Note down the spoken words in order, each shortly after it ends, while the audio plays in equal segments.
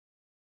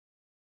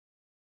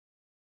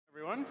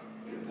Everyone.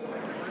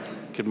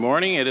 Good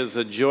morning. It is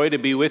a joy to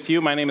be with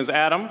you. My name is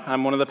Adam.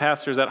 I'm one of the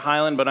pastors at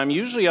Highland, but I'm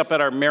usually up at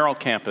our Merrill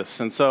campus.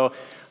 And so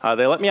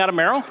they let me out of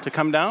Merrill to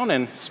come down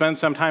and spend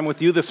some time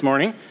with you this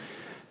morning.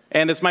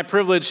 And it's my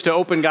privilege to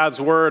open God's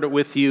Word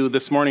with you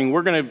this morning.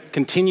 We're going to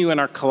continue in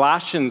our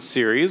Colossians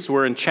series.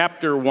 We're in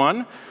chapter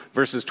 1,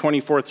 verses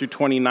 24 through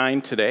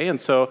 29 today.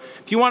 And so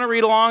if you want to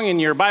read along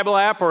in your Bible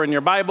app or in your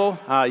Bible,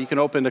 you can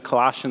open to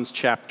Colossians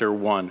chapter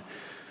 1.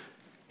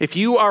 If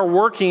you are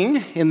working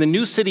in the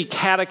New City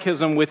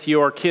Catechism with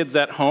your kids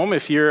at home,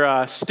 if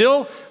you're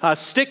still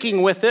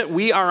sticking with it,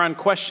 we are on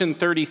question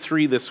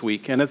 33 this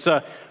week. And it's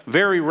a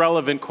very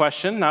relevant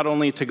question, not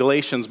only to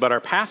Galatians, but our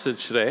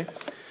passage today.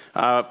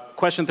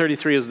 Question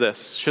 33 is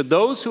this: should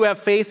those who have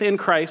faith in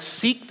Christ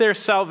seek their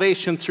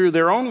salvation through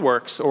their own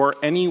works or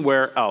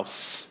anywhere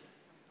else?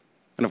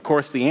 And of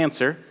course, the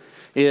answer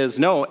is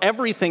no.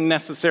 Everything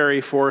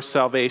necessary for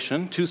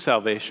salvation, to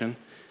salvation,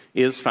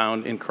 is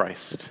found in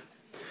Christ.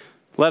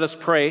 Let us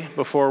pray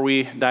before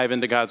we dive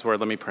into God's Word.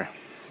 Let me pray.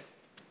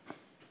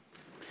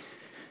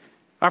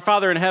 Our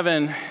Father in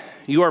heaven,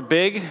 you are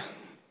big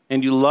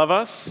and you love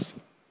us,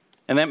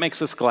 and that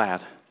makes us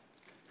glad.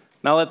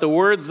 Now let the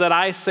words that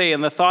I say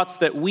and the thoughts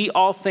that we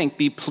all think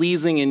be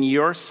pleasing in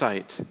your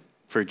sight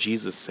for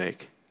Jesus'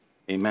 sake.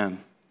 Amen.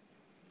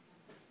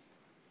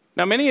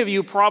 Now, many of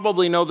you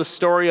probably know the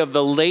story of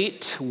the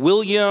late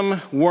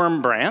William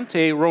Wurmbrand,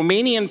 a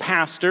Romanian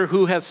pastor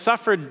who has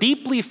suffered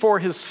deeply for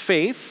his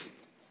faith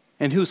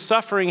and whose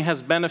suffering has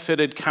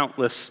benefited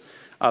countless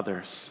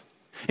others.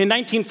 In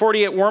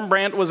 1948,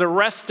 Wurmbrand was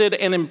arrested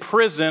and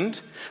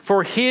imprisoned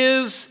for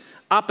his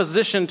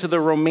opposition to the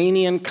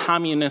Romanian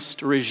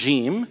communist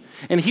regime,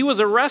 and he was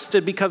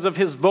arrested because of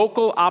his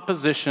vocal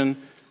opposition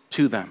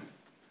to them.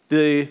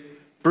 The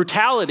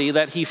brutality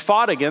that he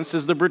fought against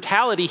is the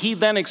brutality he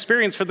then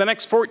experienced for the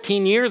next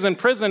 14 years in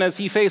prison as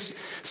he faced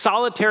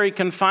solitary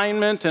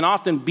confinement and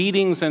often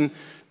beatings and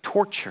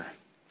torture.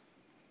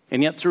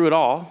 And yet through it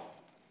all,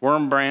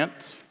 Wurmbrand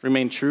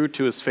remained true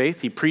to his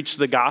faith. He preached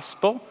the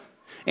gospel,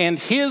 and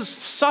his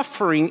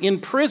suffering in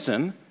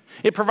prison,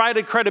 it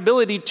provided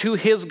credibility to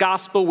his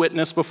gospel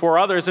witness before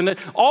others, and it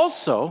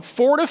also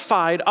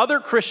fortified other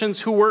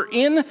Christians who were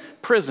in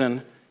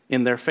prison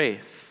in their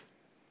faith.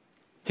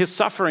 His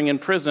suffering in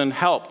prison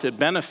helped, it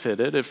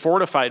benefited, it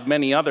fortified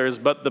many others,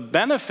 but the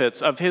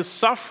benefits of his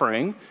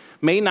suffering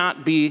may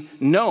not be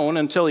known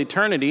until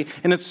eternity,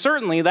 and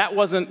that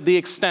wasn't the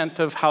extent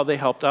of how they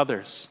helped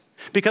others.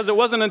 Because it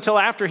wasn't until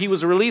after he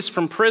was released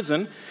from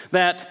prison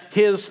that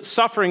his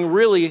suffering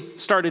really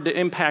started to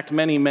impact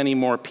many, many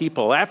more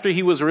people. After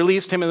he was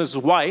released, him and his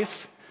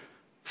wife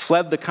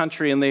fled the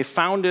country, and they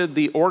founded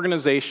the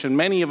organization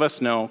many of us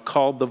know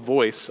called the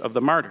Voice of the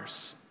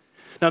Martyrs.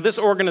 Now, this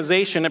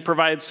organization, it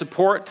provides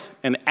support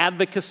and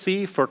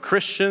advocacy for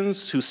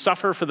Christians who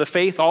suffer for the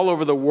faith all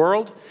over the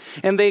world,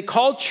 and they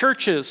call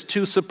churches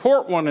to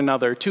support one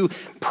another, to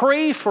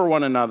pray for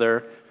one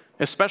another,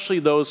 especially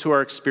those who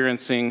are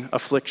experiencing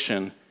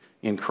affliction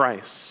in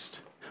Christ.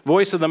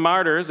 Voice of the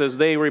Martyrs, as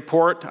they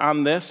report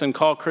on this and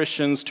call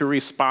Christians to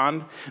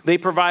respond, they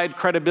provide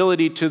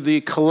credibility to the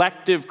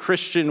collective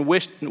Christian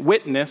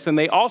witness, and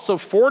they also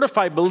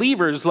fortify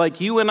believers like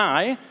you and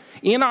I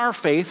in our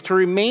faith to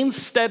remain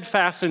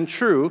steadfast and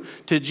true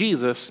to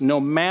Jesus no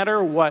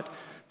matter what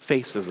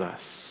faces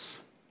us.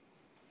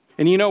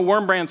 And you know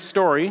Wurmbrand's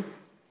story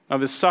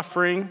of his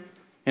suffering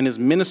and his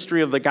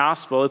ministry of the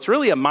gospel, it's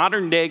really a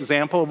modern-day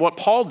example of what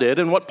Paul did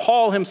and what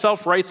Paul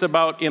himself writes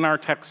about in our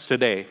text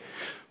today.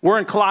 We're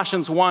in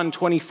Colossians 1,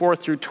 24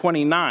 through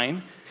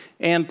 29,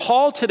 and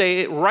Paul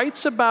today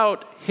writes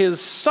about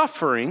his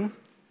suffering,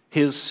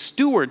 his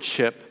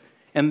stewardship,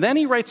 and then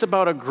he writes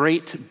about a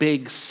great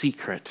big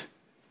secret.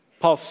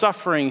 Paul's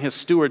suffering, his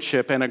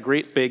stewardship, and a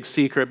great big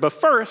secret. But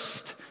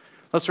first,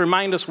 let's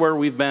remind us where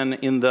we've been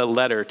in the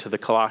letter to the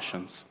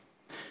Colossians.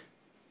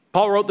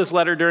 Paul wrote this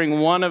letter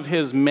during one of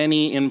his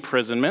many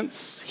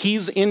imprisonments.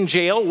 He's in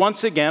jail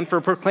once again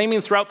for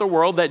proclaiming throughout the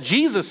world that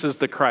Jesus is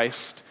the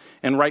Christ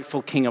and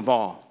rightful King of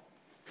all.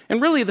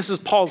 And really, this is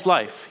Paul's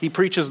life. He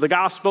preaches the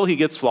gospel, he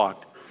gets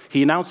flogged.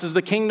 He announces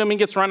the kingdom, he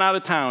gets run out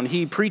of town.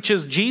 He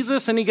preaches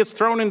Jesus, and he gets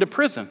thrown into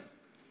prison.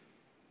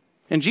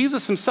 And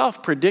Jesus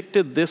himself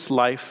predicted this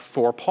life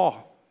for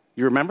Paul.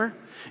 You remember?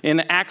 In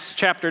Acts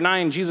chapter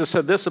 9, Jesus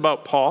said this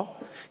about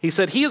Paul. He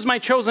said, "He is my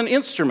chosen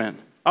instrument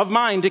of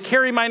mine to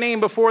carry my name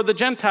before the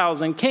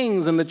Gentiles and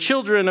kings and the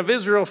children of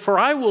Israel, for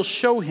I will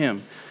show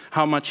him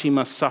how much he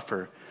must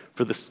suffer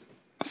for the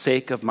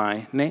sake of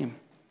my name."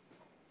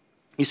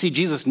 You see,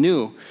 Jesus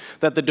knew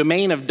that the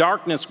domain of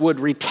darkness would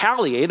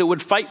retaliate, it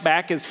would fight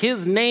back as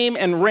his name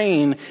and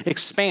reign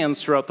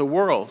expands throughout the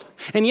world.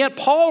 And yet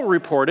Paul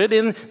reported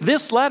in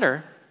this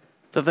letter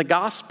that the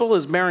gospel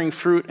is bearing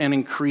fruit and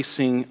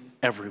increasing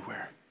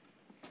everywhere.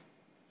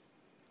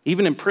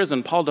 Even in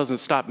prison, Paul doesn't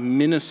stop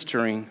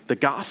ministering the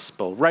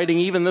gospel, writing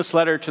even this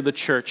letter to the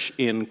church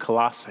in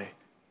Colossae.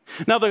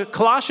 Now, the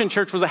Colossian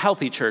church was a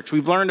healthy church.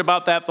 We've learned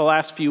about that the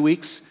last few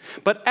weeks.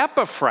 But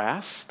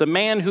Epaphras, the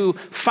man who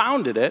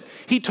founded it,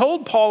 he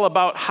told Paul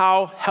about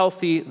how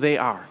healthy they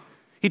are.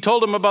 He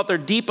told them about their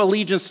deep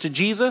allegiance to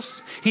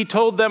Jesus. He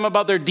told them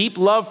about their deep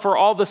love for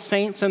all the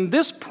saints. And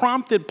this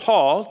prompted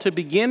Paul to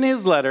begin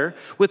his letter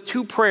with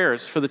 2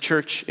 prayers for the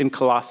church in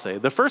Colossae.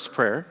 The first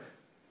prayer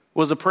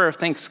was a prayer of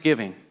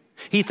thanksgiving.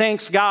 He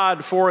thanks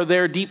God for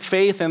their deep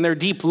faith and their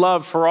deep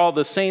love for all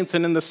the saints.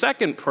 And in the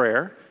second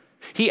prayer,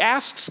 he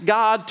asks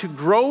God to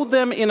grow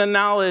them in a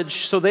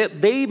knowledge so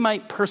that they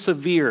might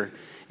persevere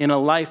in a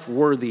life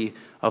worthy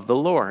of the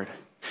Lord.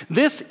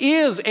 This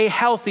is a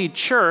healthy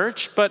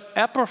church, but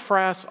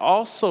Epaphras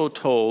also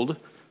told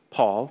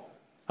Paul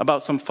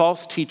about some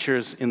false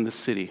teachers in the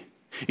city.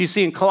 You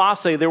see, in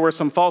Colossae, there were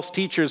some false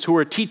teachers who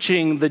were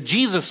teaching the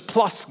Jesus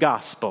plus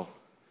gospel.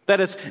 That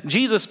is,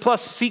 Jesus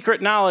plus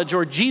secret knowledge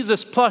or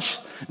Jesus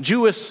plus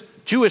Jewish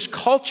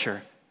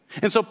culture.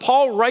 And so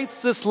Paul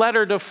writes this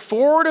letter to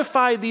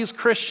fortify these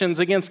Christians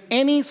against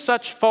any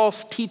such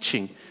false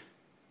teaching.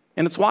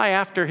 And it's why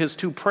after his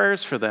 2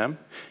 prayers for them,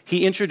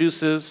 he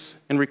introduces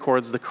and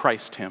records the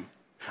Christ hymn,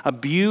 a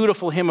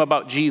beautiful hymn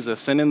about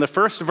Jesus. And in the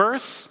first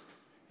verse,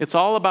 it's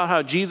all about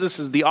how Jesus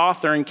is the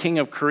author and king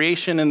of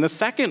creation. In the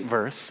second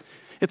verse,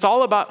 it's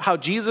all about how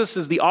Jesus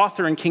is the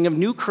author and king of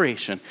new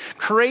creation.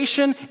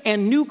 Creation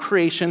and new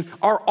creation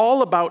are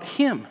all about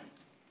him.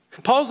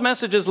 Paul's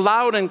message is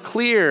loud and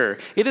clear.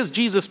 It is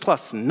Jesus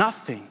plus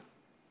nothing.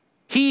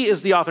 He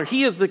is the author.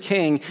 He is the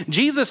king.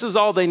 Jesus is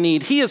all they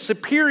need. He is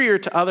superior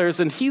to others,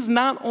 and he's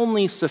not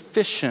only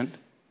sufficient,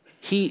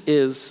 he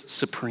is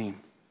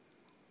supreme.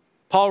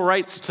 Paul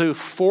writes to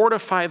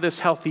fortify this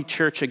healthy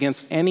church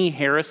against any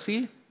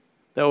heresy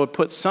that would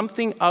put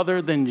something other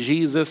than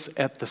Jesus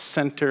at the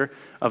center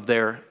of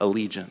their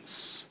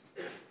allegiance.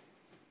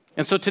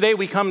 And so today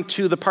we come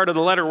to the part of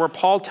the letter where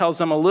Paul tells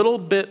them a little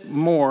bit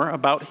more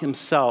about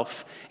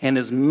himself and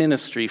his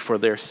ministry for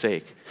their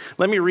sake.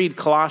 Let me read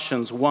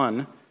Colossians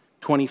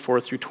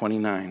 1:24 through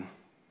 29.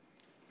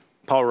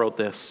 Paul wrote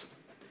this: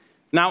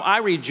 "Now I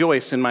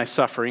rejoice in my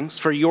sufferings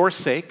for your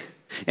sake,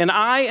 and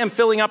I am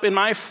filling up in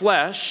my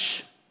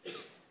flesh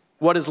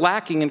what is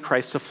lacking in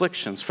Christ's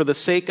afflictions for the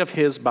sake of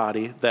his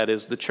body, that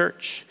is the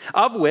church,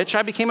 of which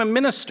I became a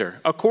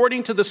minister,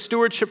 according to the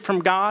stewardship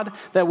from God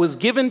that was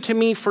given to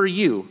me for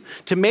you,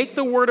 to make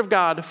the word of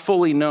God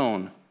fully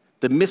known,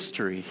 the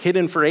mystery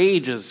hidden for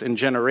ages and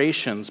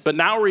generations, but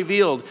now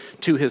revealed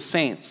to his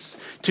saints.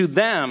 To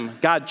them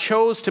God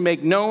chose to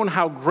make known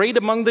how great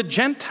among the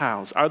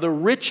Gentiles are the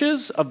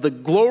riches of the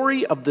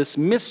glory of this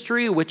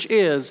mystery, which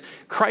is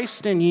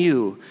Christ in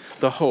you,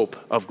 the hope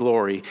of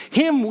glory.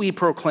 Him we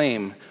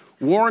proclaim,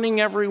 warning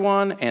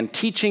everyone and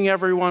teaching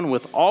everyone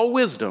with all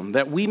wisdom,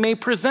 that we may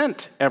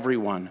present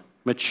everyone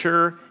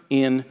mature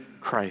in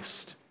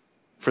Christ.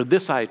 For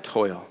this I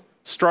toil,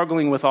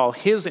 struggling with all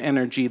his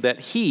energy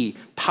that he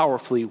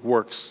powerfully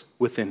works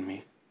within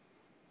me."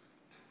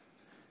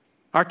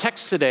 Our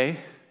text today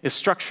is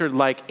structured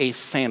like a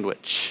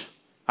sandwich,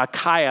 a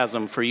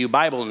chiasm for you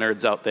Bible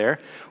nerds out there,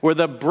 where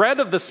the bread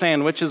of the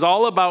sandwich is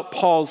all about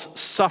Paul's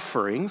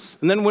sufferings.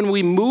 And then when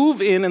we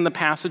move in the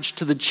passage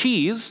to the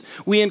cheese,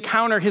 we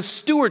encounter his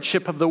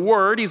stewardship of the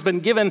word. He's been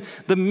given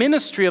the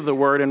ministry of the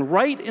word. And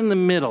right in the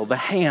middle, the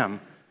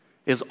ham,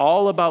 is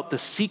all about the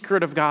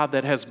secret of God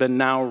that has been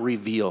now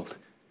revealed.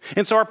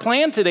 And so our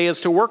plan today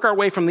is to work our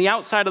way from the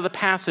outside of the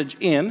passage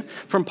in,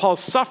 from Paul's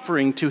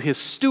suffering to his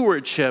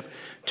stewardship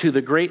to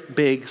the great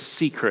big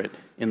secret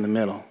in the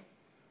middle.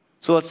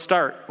 So let's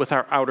start with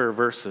our outer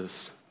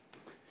verses.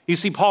 You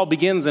see, Paul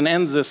begins and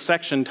ends this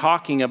section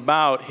talking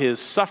about his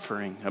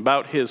suffering,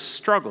 about his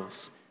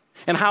struggles,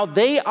 and how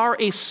they are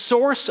a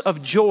source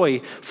of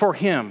joy for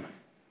him.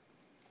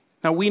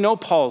 Now, we know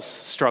Paul's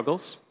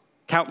struggles,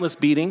 countless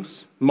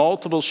beatings,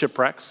 multiple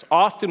shipwrecks,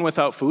 often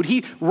without food.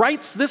 He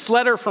writes this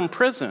letter from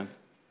prison.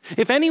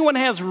 If anyone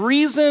has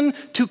reason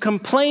to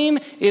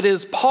complain, it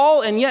is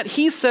Paul, and yet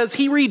he says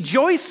he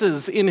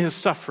rejoices in his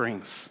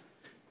sufferings.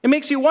 It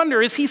makes you wonder,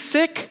 is he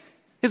sick?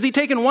 Has he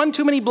taken one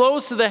too many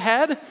blows to the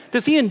head?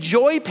 Does he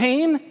enjoy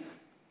pain?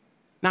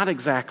 Not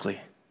exactly.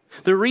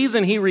 The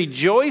reason he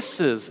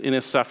rejoices in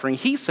his suffering,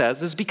 he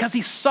says, is because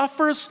he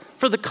suffers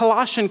for the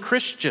Colossian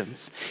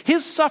Christians.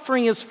 His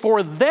suffering is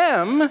for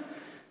them,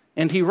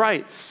 and he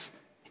writes,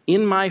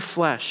 "In my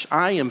flesh,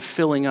 I am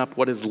filling up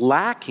what is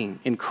lacking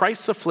in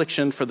Christ's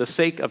affliction for the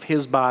sake of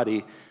his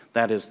body,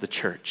 that is the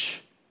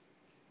church."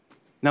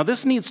 Now,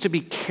 this needs to be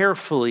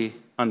carefully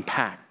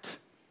unpacked.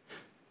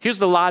 Here's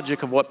the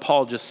logic of what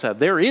Paul just said.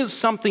 There is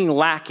something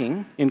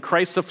lacking in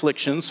Christ's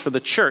afflictions for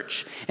the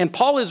church, and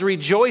Paul is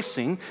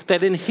rejoicing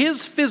that in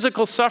his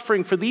physical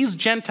suffering for these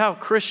Gentile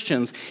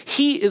Christians,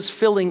 he is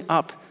filling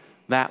up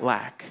that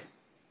lack.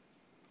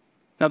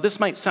 Now,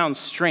 this might sound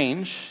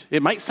strange.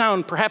 It might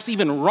sound perhaps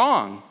even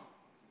wrong.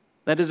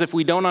 That is, if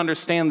we don't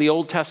understand the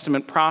Old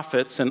Testament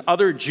prophets and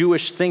other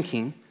Jewish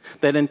thinking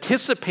that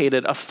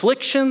anticipated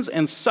afflictions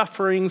and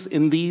sufferings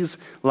in these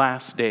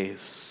last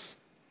days.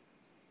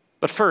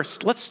 But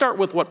first, let's start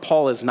with what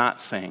Paul is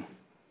not saying.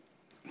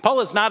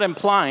 Paul is not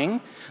implying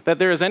that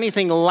there is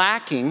anything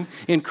lacking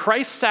in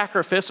Christ's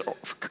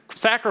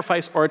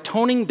sacrifice or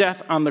atoning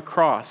death on the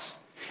cross.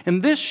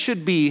 And this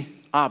should be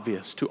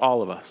obvious to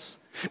all of us.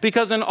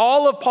 Because in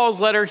all of Paul's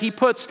letter, he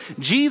puts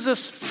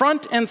Jesus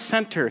front and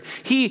center.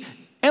 He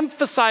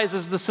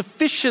emphasizes the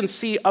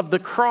sufficiency of the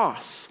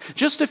cross.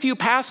 Just a few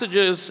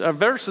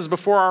verses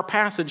before our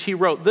passage, he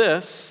wrote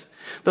this: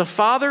 "The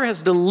Father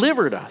has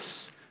delivered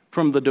us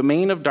from the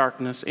domain of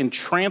darkness and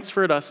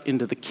transferred us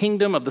into the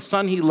kingdom of the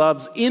Son he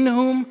loves, in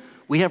whom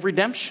we have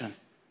redemption,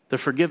 the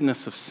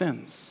forgiveness of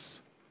sins."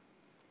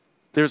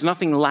 There's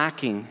nothing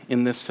lacking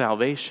in this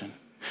salvation.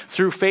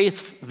 Through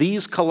faith,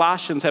 these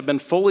Colossians have been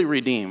fully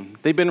redeemed.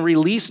 They've been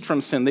released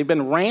from sin. They've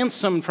been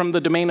ransomed from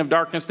the domain of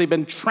darkness. They've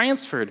been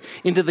transferred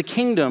into the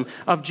kingdom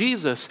of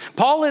Jesus.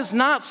 Paul is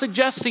not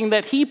suggesting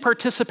that he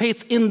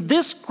participates in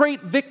this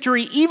great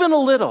victory even a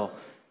little.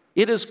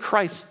 It is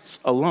Christ's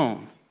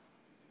alone.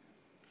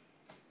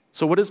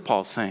 So what is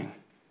Paul saying?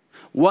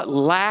 What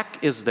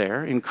lack is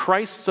there in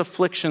Christ's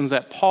afflictions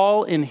that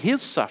Paul, in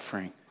his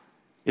suffering,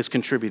 is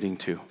contributing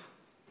to?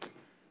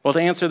 Well, to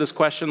answer this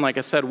question, like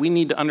I said, we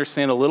need to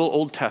understand a little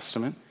Old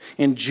Testament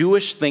and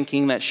Jewish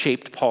thinking that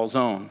shaped Paul's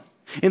own.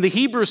 In the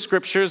Hebrew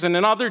scriptures and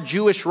in other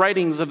Jewish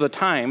writings of the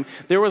time,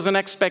 there was an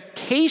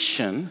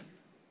expectation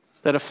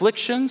that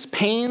afflictions,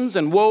 pains,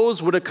 and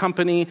woes would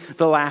accompany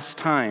the last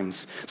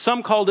times.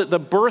 Some called it the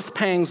birth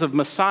pangs of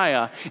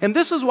Messiah. And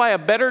this is why a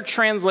better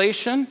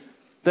translation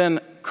than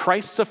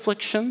Christ's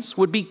afflictions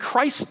would be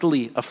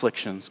Christly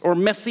afflictions or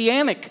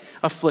messianic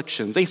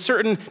afflictions, a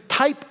certain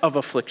type of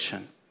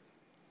affliction.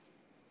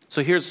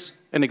 So here's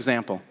an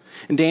example.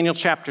 In Daniel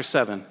chapter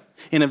 7,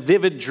 in a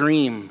vivid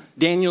dream,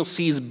 Daniel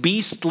sees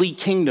beastly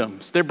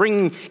kingdoms. They're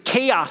bringing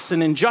chaos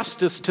and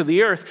injustice to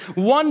the earth.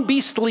 One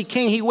beastly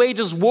king, he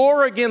wages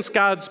war against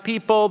God's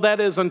people,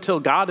 that is, until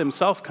God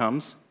himself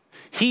comes.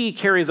 He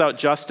carries out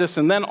justice,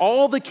 and then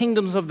all the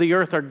kingdoms of the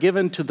earth are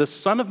given to the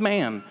Son of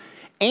Man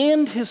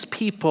and his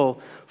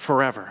people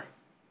forever.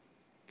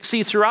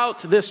 See, throughout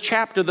this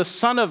chapter, the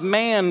Son of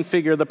Man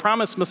figure, the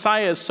promised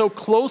Messiah, is so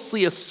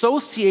closely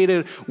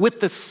associated with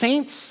the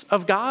saints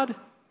of God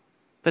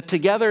that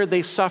together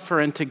they suffer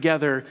and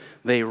together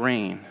they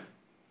reign.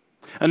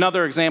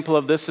 Another example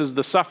of this is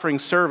the suffering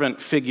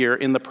servant figure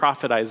in the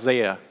prophet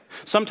Isaiah.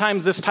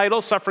 Sometimes this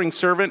title, suffering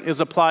servant,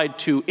 is applied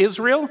to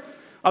Israel.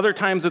 Other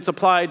times it's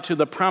applied to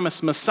the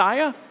promised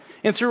Messiah.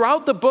 And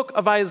throughout the book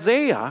of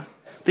Isaiah,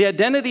 the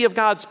identity of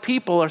God's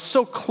people are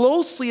so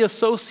closely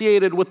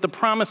associated with the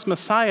promised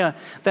Messiah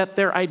that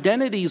their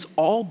identities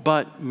all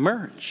but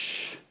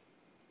merge.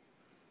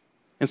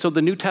 And so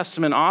the New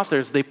Testament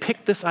authors, they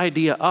pick this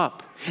idea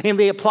up and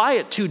they apply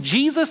it to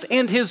Jesus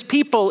and his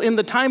people in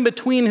the time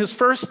between his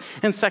first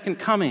and second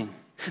coming.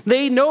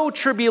 They know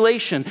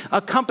tribulation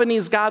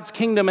accompanies God's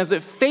kingdom as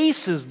it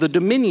faces the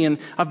dominion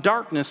of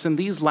darkness in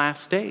these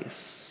last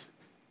days.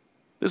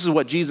 This is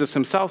what Jesus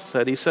himself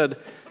said. He said,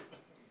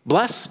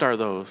 "Blessed are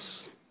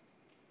those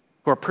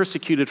who are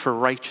persecuted for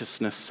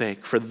righteousness'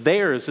 sake, for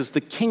theirs is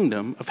the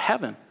kingdom of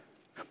heaven."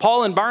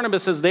 Paul and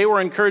Barnabas, as they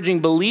were encouraging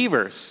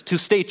believers to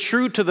stay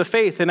true to the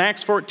faith, in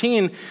Acts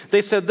 14,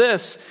 they said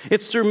this: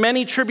 "It's through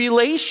many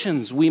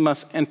tribulations we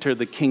must enter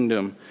the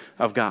kingdom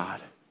of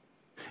God."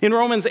 In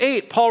Romans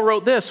 8, Paul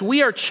wrote this: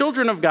 "We are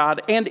children of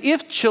God, and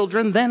if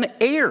children, then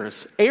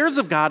heirs, heirs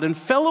of God and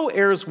fellow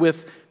heirs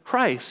with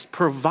Christ,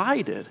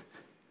 provided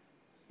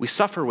we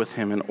suffer with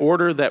him in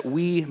order that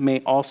we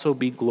may also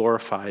be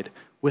glorified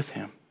with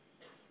him."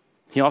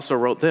 He also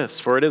wrote this: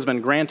 "For it has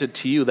been granted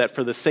to you that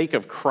for the sake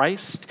of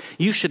Christ,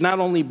 you should not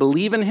only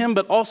believe in him,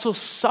 but also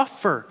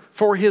suffer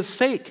for his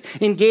sake,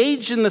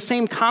 engaged in the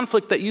same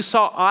conflict that you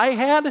saw I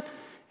had,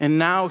 and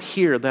now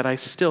hear that I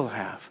still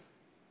have."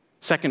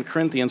 2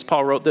 Corinthians,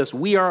 Paul wrote this: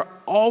 "We are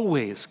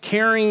always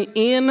carrying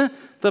in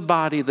the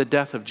body the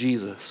death of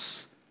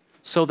Jesus,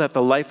 so that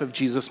the life of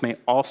Jesus may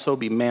also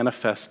be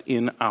manifest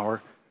in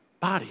our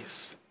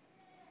bodies."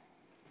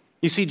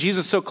 You see,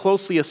 Jesus so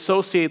closely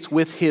associates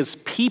with his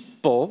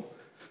people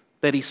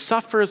that he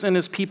suffers in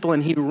his people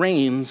and he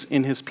reigns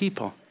in his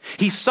people.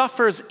 He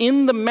suffers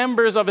in the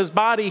members of his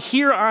body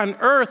here on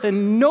earth,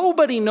 and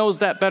nobody knows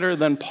that better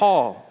than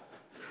Paul.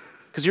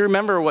 Because you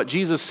remember what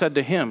Jesus said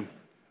to him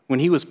when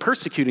he was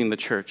persecuting the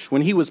church,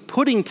 when he was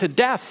putting to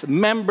death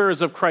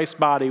members of Christ's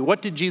body.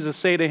 What did Jesus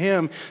say to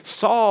him?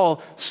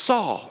 "Saul,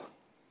 Saul,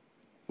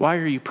 why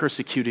are you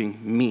persecuting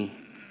me?"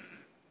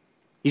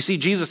 You see,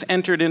 Jesus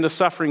entered into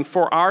suffering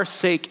for our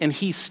sake, and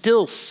he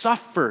still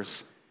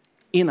suffers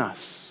in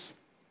us.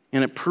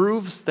 And it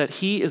proves that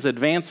he is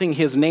advancing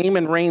his name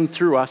and reign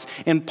through us.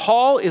 And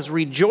Paul is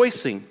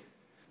rejoicing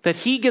that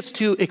he gets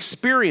to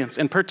experience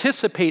and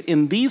participate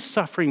in these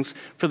sufferings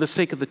for the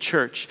sake of the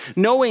church,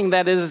 knowing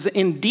that it is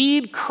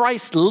indeed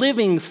Christ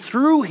living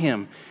through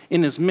him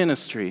in his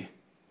ministry.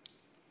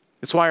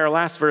 That's why our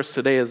last verse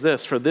today is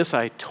this: "For this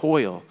I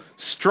toil,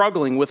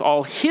 struggling with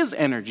all his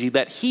energy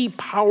that he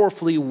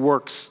powerfully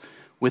works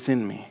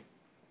within me."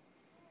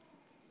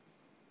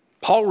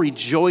 Paul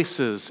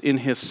rejoices in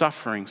his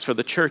sufferings for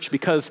the church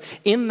because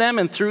in them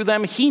and through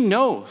them, he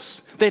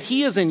knows that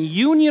he is in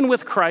union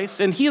with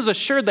Christ, and he is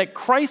assured that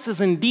Christ is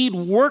indeed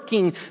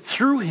working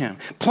through him,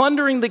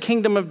 plundering the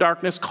kingdom of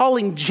darkness,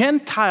 calling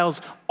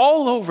Gentiles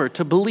all over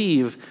to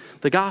believe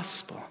the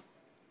gospel.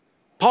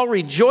 Paul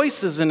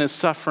rejoices in his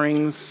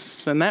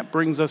sufferings, and that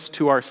brings us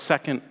to our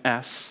second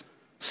S,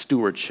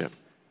 stewardship.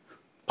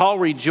 Paul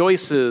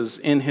rejoices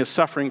in his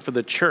suffering for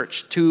the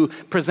church to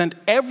present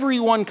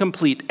everyone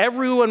complete,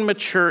 everyone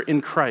mature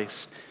in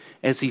Christ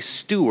as he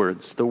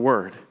stewards the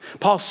word.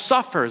 Paul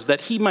suffers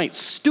that he might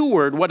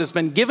steward what has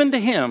been given to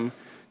him,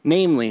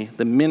 namely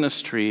the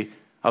ministry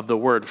of the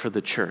word for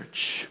the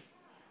church.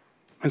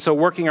 And so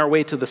working our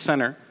way to the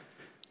center,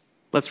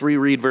 let's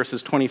reread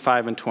verses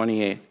 25 and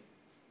 28.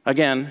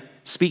 Again,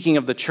 speaking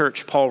of the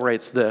church, Paul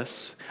writes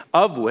this,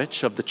 of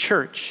the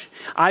church,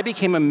 I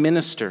became a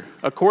minister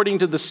according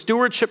to the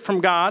stewardship from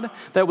God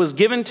that was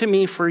given to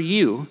me for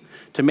you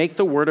to make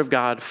the word of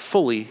God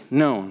fully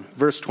known.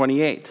 Verse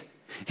 28,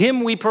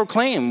 him we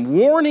proclaim,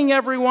 warning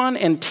everyone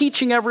and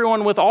teaching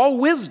everyone with all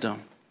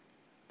wisdom,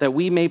 that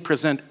we may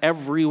present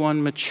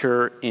everyone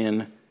mature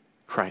in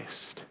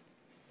Christ.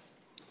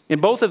 In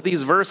both of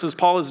these verses,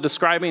 Paul is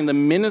describing the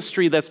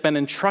ministry that's been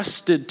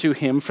entrusted to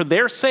him for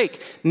their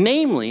sake,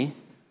 namely,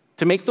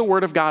 to make the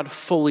word of God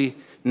fully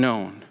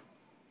known.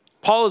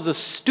 Paul is a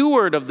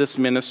steward of this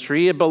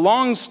ministry. It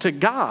belongs to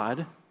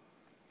God,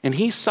 and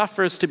he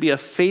suffers to be a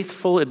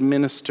faithful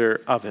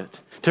administrator of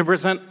it, to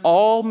present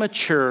all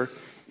mature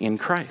in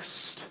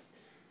Christ.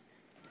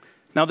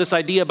 Now, this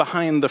idea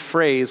behind the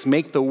phrase,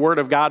 make the word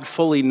of God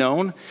fully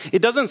known,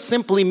 it doesn't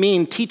simply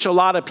mean teach a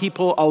lot of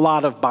people a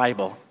lot of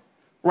Bible.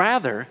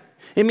 Rather,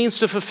 it means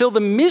to fulfill the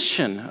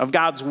mission of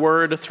God's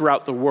word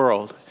throughout the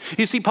world.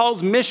 You see,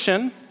 Paul's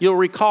mission, you'll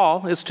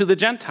recall, is to the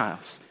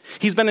Gentiles.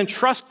 He's been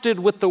entrusted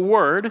with the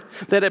word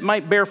that it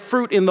might bear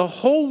fruit in the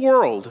whole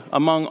world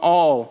among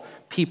all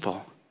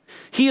people.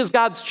 He is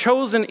God's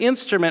chosen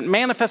instrument,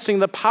 manifesting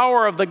the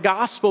power of the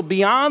gospel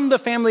beyond the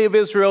family of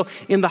Israel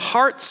in the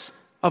hearts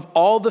of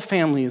all the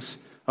families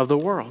of the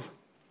world.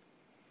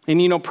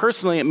 And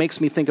personally, it makes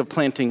me think of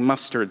planting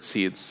mustard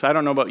seeds. I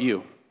don't know about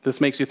you. This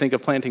makes you think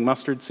of planting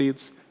mustard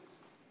seeds?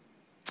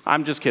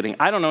 I'm just kidding.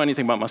 I don't know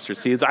anything about mustard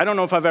seeds. I don't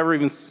know if I've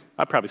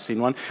probably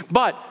seen one.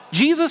 But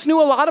Jesus knew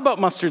a lot about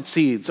mustard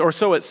seeds, or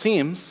so it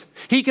seems.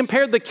 He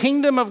compared the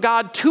kingdom of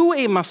God to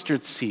a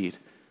mustard seed.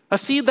 A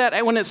seed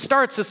that when it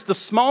starts, it's the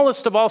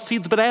smallest of all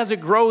seeds, but as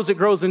it grows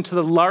into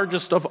the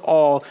largest of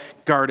all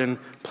garden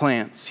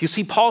plants. You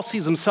see, Paul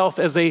sees himself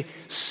as a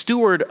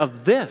steward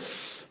of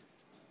this,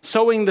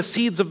 sowing the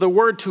seeds of the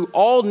word to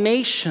all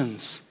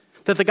nations,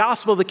 that the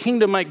gospel of the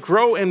kingdom might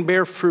grow and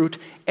bear fruit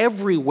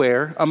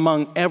everywhere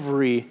among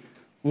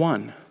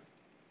everyone.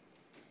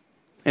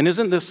 And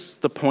isn't this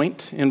the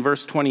point in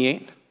verse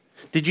 28?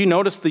 Did you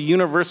notice the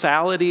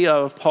universality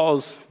of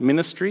Paul's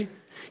ministry?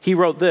 He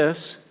wrote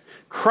this,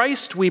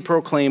 Christ we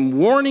proclaim,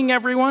 warning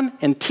everyone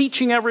and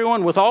teaching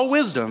everyone with all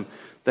wisdom,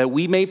 that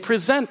we may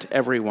present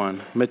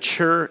everyone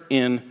mature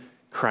in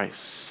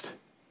Christ.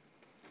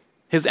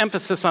 His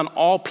emphasis on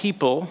all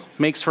people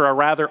makes for a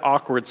rather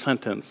awkward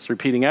sentence,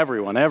 repeating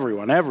everyone,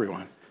 everyone,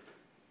 everyone.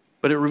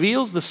 But it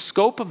reveals the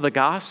scope of the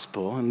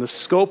gospel and the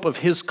scope of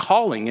his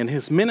calling and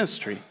his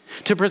ministry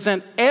to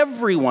present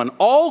everyone,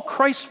 all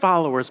Christ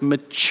followers,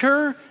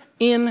 mature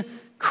in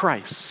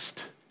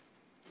Christ.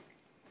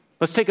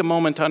 Let's take a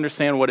moment to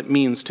understand what it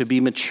means to be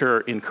mature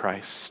in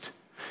Christ.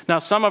 Now,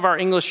 some of our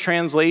English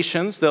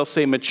translations, they'll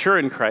say mature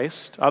in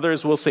Christ.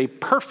 Others will say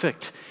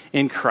perfect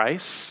in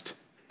Christ.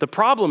 The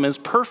problem is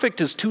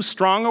perfect is too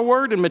strong a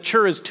word and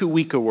mature is too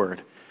weak a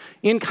word.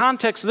 In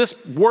context, this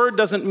word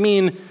doesn't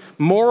mean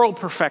moral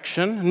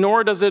perfection,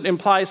 nor does it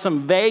imply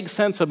some vague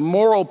sense of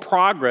moral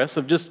progress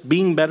of just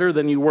being better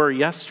than you were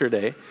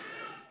yesterday.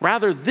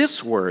 Rather,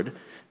 this word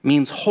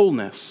means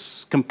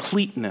wholeness,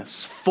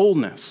 completeness,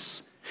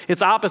 fullness.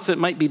 Its opposite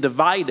might be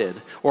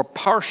divided or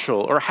partial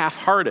or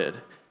half-hearted.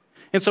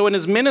 And so in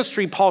his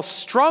ministry, Paul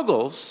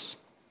struggles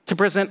to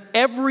present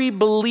every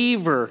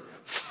believer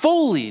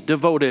fully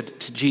devoted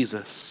to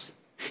Jesus.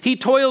 He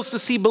toils to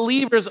see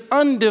believers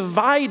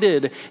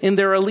undivided in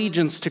their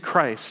allegiance to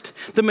Christ.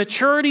 The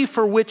maturity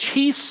for which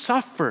he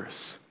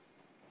suffers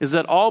is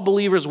that all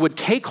believers would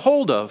take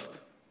hold of,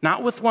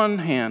 not with one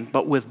hand,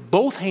 but with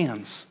both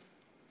hands,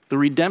 the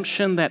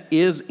redemption that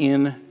is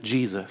in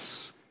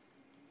Jesus.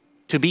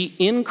 To be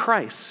in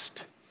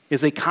Christ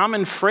is a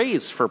common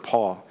phrase for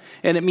Paul,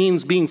 and it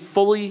means being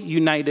fully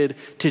united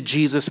to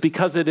Jesus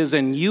because it is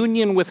in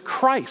union with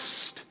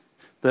Christ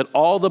that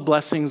all the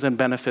blessings and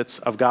benefits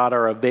of God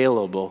are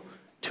available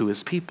to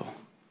his people.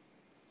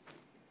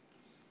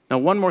 Now,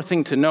 one more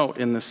thing to note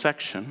in this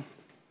section.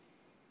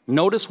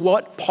 Notice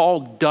what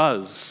Paul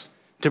does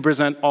to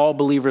present all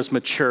believers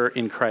mature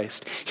in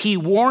Christ. He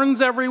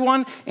warns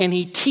everyone and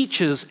he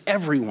teaches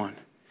everyone.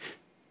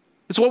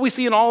 It's what we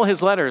see in all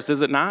his letters,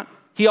 is it not?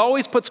 He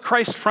always puts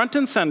Christ front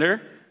and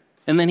center,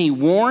 and then he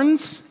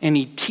warns and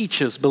he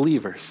teaches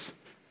believers.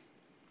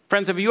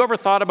 Friends, have you ever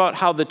thought about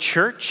how the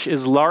church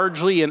is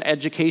largely an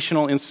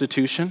educational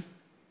institution?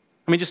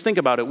 I mean, just think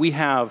about it. We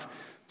have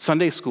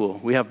Sunday school.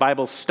 We have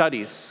Bible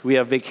studies. We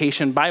have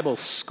Vacation Bible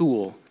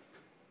School.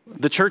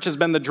 The church has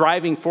been the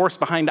driving force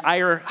behind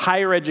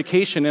higher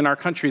education in our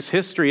country's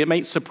history. It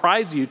might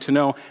surprise you to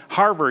know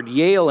Harvard,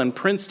 Yale, and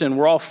Princeton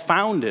were all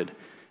founded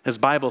as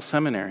Bible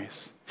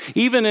seminaries.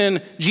 Even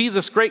in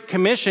Jesus' Great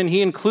Commission,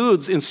 he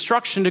includes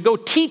instruction to go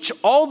teach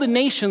all the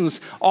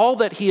nations all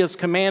that he has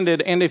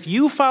commanded. And if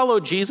you follow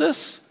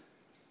Jesus,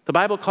 the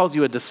Bible calls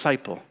you a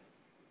disciple,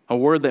 a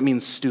word that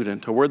means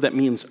student, a word that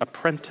means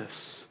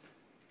apprentice.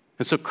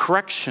 And so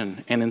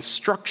correction and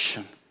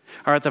instruction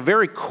are at the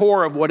very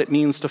core of what it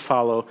means to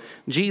follow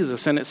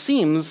Jesus. And it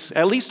seems,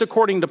 at least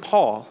according to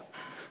Paul,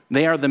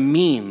 they are the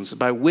means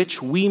by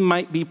which we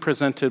might be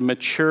presented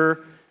mature,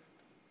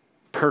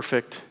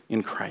 perfect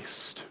in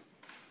Christ.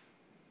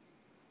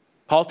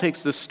 Paul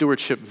takes this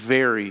stewardship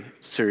very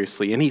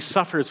seriously, and he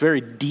suffers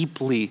very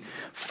deeply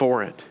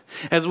for it.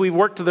 As we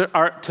work to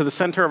the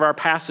center of our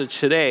passage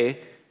today,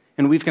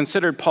 and we've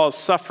considered Paul's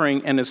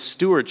suffering and his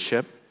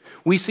stewardship,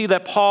 we see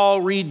that Paul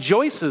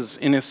rejoices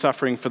in his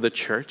suffering for the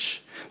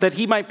church, that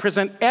he might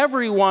present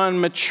everyone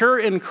mature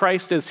in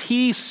Christ as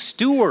he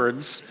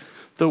stewards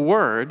the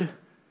word.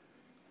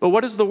 But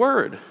what is the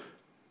word?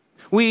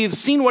 We've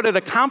seen what it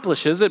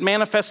accomplishes. It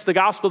manifests the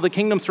gospel of the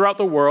kingdom throughout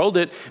the world.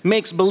 It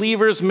makes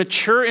believers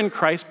mature in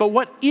Christ. But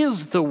what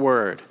is the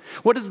word?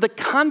 What is the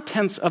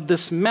contents of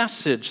this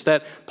message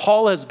that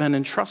Paul has been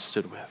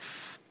entrusted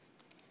with?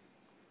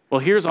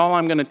 Well, here's all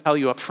I'm going to tell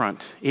you up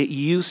front. It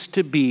used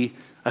to be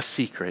a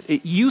secret.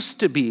 It used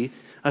to be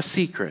a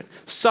secret.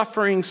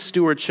 Suffering,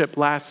 stewardship,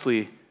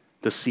 lastly,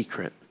 the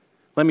secret.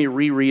 Let me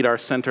reread our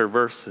center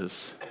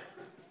verses.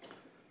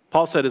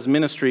 Paul said his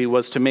ministry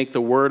was to make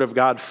the word of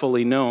God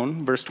fully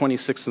known, verse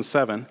 26 and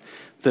 7.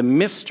 The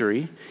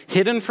mystery,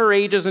 hidden for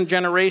ages and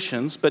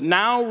generations, but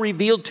now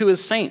revealed to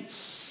his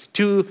saints.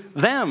 To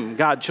them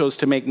God chose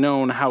to make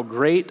known how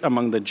great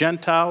among the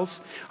Gentiles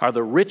are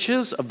the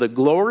riches of the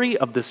glory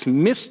of this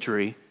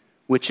mystery,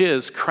 which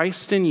is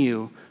Christ in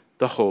you,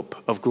 the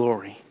hope of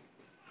glory.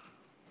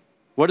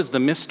 What is the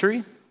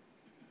mystery?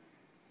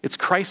 It's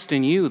Christ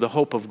in you, the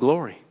hope of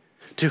glory.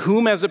 To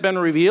whom has it been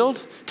revealed?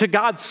 To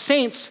God's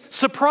saints,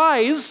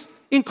 surprise,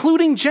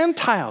 including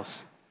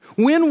Gentiles.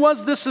 When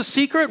was this a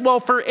secret? Well,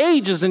 for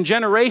ages and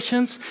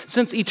generations,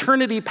 since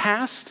eternity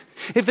past.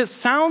 If it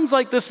sounds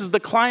like this is the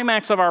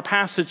climax of our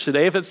passage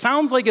today, if it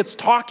sounds like it's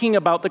talking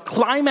about the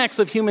climax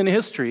of human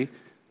history,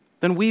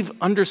 then we've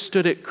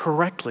understood it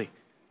correctly.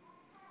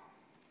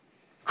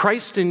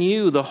 Christ in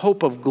you, the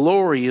hope of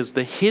glory, is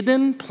the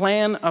hidden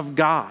plan of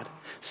God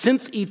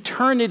since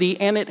eternity,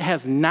 and it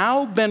has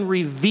now been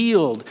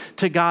revealed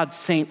to God's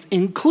saints,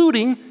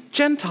 including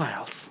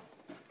Gentiles.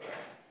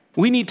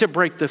 We need to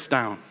break this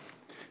down.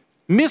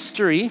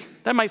 Mystery,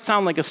 that might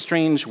sound like a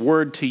strange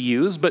word to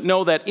use, but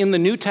know that in the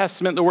New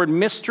Testament, the word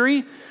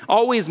mystery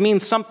always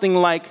means something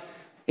like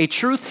a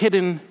truth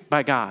hidden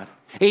by God,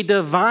 a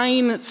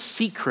divine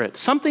secret,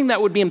 something that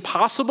would be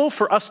impossible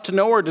for us to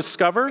know or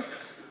discover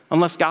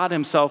unless God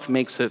himself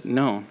makes it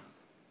known.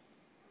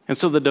 And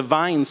so the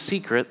divine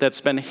secret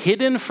that's been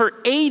hidden for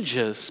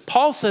ages,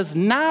 Paul says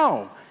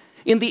now,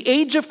 in the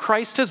age of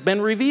Christ, has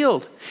been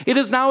revealed. It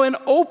is now an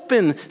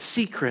open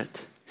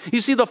secret. You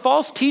see, the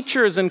false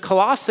teachers in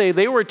Colossae,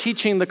 they were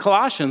teaching the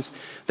Colossians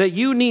that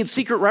you need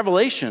secret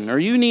revelation or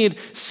you need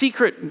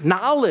secret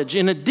knowledge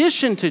in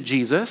addition to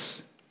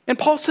Jesus. And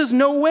Paul says,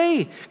 no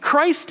way.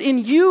 Christ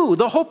in you,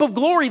 the hope of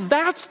glory,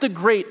 that's the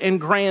great and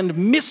grand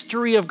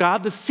mystery of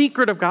God, the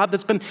secret of God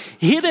that's been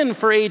hidden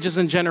for ages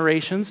and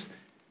generations.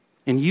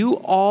 And you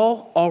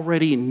all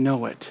already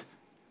know it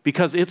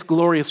because its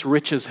glorious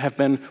riches have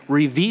been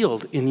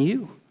revealed in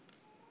you.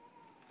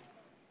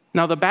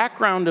 Now, the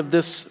background of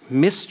this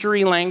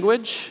mystery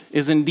language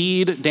is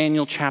indeed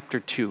Daniel chapter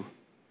 2.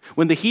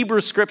 When the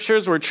Hebrew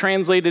scriptures were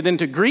translated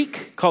into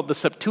Greek, called the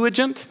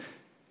Septuagint,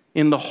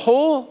 in the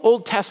whole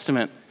Old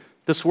Testament,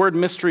 this word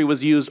mystery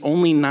was used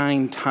only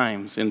 9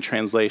 times in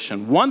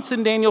translation. Once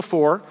in Daniel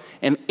 4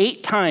 and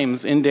 8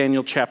 times in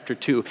Daniel chapter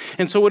 2.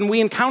 And so when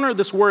we encounter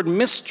this word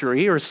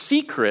mystery or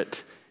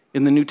secret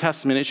in the New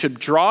Testament, it should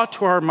draw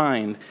to our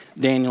mind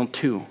Daniel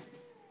 2.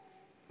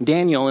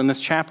 Daniel, in this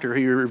chapter,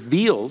 he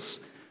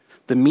reveals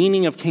the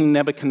meaning of King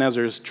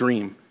Nebuchadnezzar's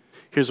dream.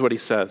 Here's what he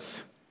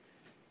says.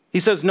 He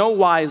says, no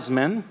wise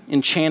men,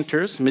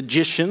 enchanters,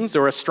 magicians,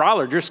 or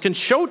astrologers can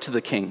show to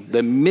the king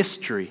the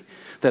mystery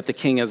that the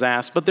king has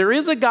asked. But there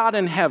is a God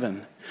in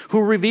heaven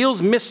who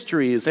reveals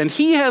mysteries, and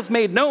he has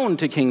made known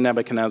to King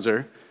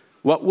Nebuchadnezzar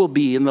what will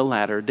be in the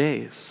latter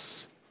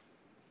days.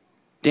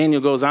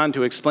 Daniel goes on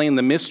to explain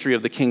the mystery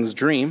of the king's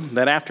dream,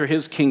 that after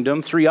his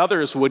kingdom, 3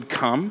 others would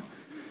come.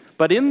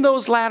 But in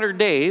those latter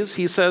days,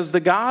 he says, the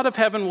God of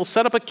heaven will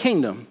set up a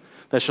kingdom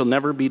that shall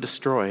never be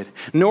destroyed,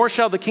 nor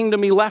shall the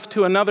kingdom be left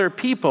to another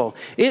people.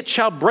 It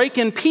shall break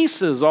in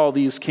pieces all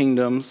these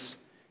kingdoms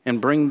and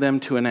bring them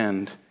to an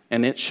end,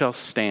 and it shall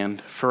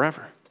stand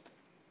forever.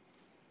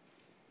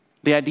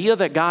 The idea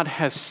that God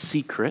has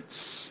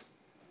secrets,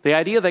 the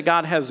idea that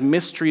God has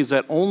mysteries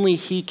that only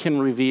he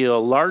can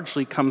reveal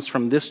largely comes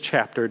from this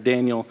chapter,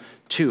 Daniel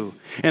 2.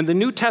 And the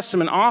New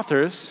Testament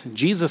authors,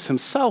 Jesus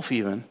himself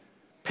even,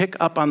 pick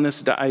up on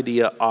this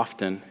idea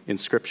often in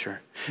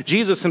Scripture.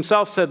 Jesus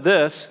himself said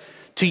this,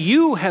 to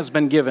you has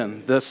been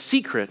given the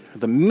secret,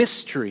 the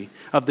mystery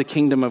of the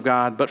kingdom of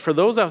God, but for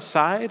those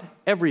outside,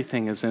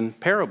 everything is in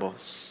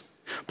parables.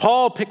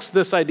 Paul picks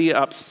this idea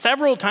up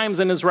several times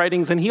in his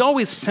writings, and he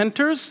always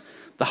centers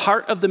the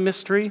heart of the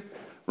mystery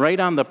right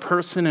on the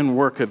person and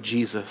work of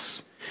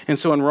Jesus. And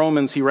so in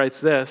Romans, he writes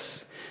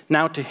this,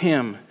 "Now to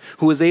him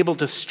who is able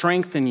to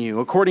strengthen you,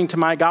 according to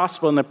my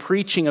gospel and the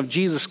preaching of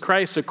Jesus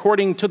Christ,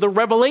 according to the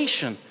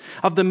revelation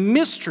of the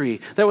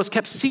mystery that was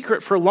kept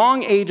secret for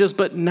long ages,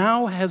 but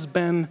now has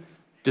been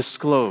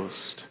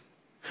disclosed."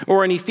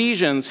 Or in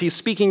Ephesians, he's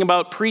speaking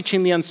about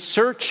preaching the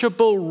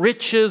unsearchable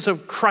riches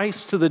of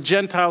Christ to the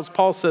Gentiles.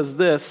 Paul says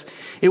this,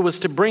 "It was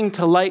to bring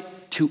to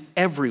light to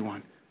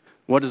everyone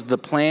what is the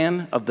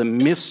plan of the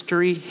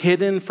mystery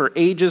hidden for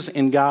ages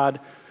in God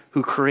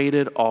who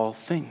created all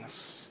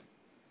things."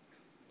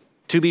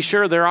 To be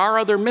sure, there are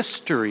other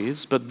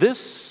mysteries, but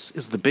this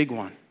is the big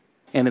one,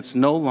 and it's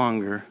no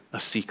longer a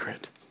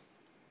secret.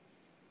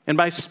 And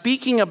by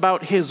speaking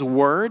about his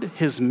word,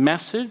 his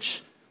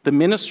message, the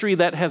ministry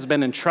that has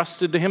been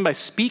entrusted to him, by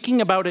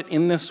speaking about it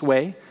in this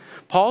way,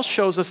 Paul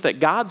shows us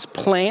that God's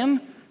plan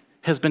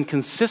has been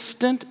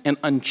consistent and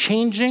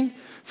unchanging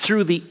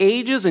through the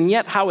ages, and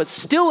yet how it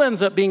still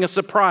ends up being a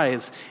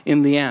surprise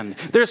in the end.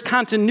 There's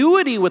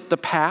continuity with the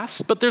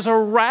past, but there's a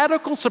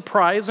radical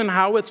surprise in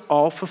how it's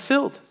all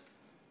fulfilled.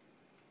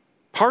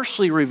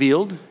 Partially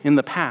revealed in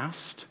the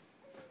past,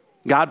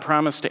 God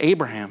promised to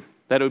Abraham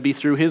that it would be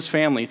through his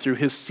family, through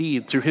his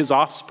seed, through his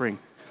offspring,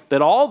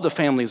 that all the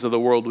families of the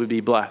world would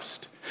be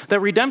blessed. That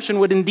redemption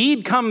would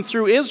indeed come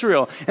through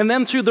Israel and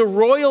then through the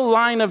royal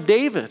line of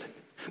David.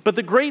 But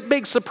the great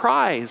big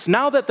surprise,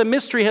 now that the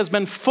mystery has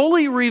been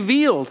fully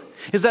revealed,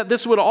 is that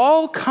this would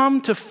all come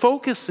to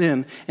focus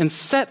in and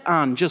set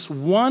on just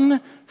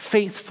one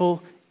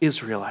faithful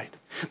Israelite.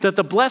 That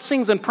the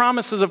blessings and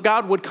promises of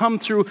God would come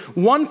through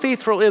one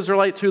faithful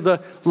Israelite through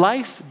the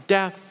life,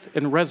 death,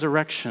 and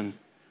resurrection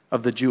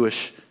of the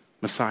Jewish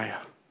Messiah.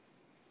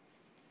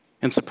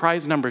 And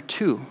surprise number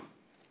two,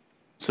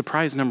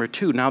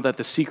 now that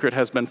the secret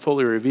has been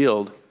fully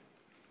revealed,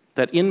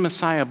 that in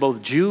Messiah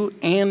both Jew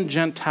and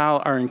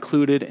Gentile are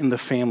included in the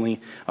family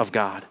of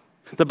God.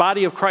 The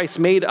body of Christ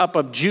made up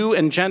of Jew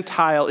and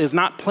Gentile is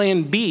not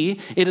plan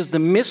B. It is the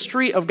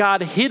mystery of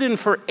God hidden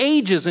for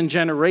ages and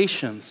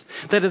generations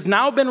that has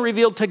now been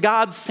revealed to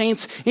God's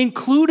saints,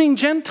 including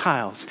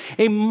Gentiles.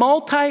 A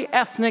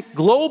multi-ethnic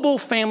global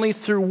family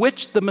through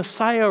which the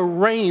Messiah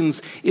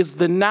reigns is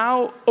the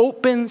now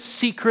open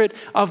secret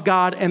of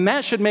God. And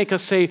that should make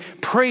us say,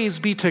 praise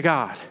be to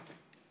God.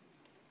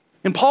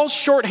 And Paul's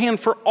shorthand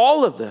for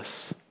all of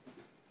this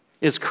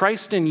is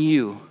Christ in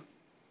you,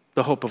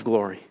 the hope of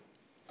glory.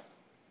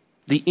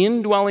 The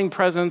indwelling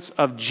presence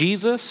of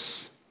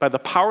Jesus by the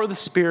power of the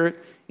Spirit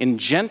in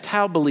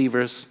Gentile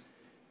believers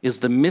is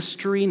the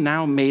mystery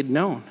now made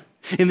known.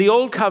 In the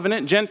Old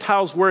Covenant,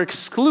 Gentiles were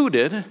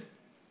excluded,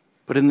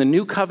 but in the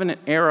New Covenant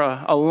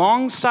era,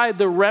 alongside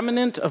the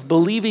remnant of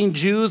believing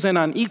Jews and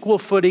on equal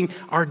footing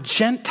are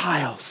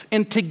Gentiles.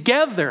 And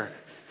together,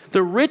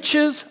 the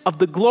riches of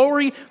the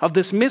glory of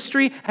this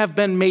mystery have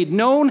been made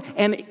known,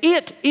 and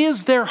it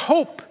is their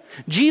hope.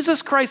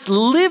 Jesus Christ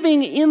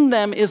living in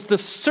them is the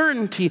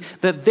certainty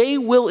that they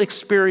will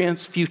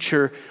experience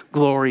future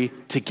glory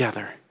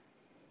together.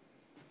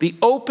 The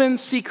open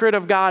secret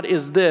of God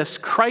is this: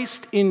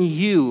 Christ in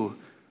you,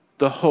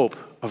 the hope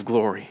of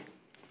glory.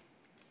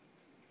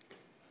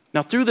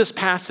 Now, through this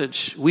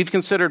passage, we've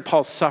considered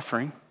Paul's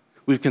suffering,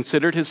 we've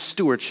considered his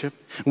stewardship,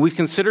 and we've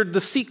considered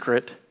the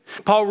secret.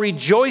 Paul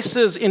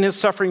rejoices in his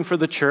suffering for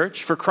the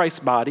church, for Christ's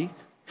body,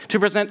 to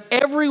present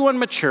everyone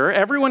mature,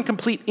 everyone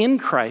complete in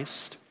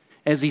Christ,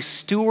 as he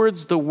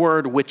stewards the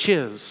word, which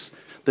is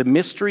the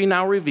mystery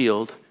now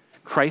revealed,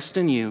 Christ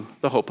in you,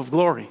 the hope of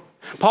glory.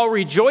 Paul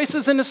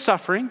rejoices in his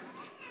suffering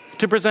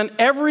to present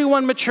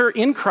everyone mature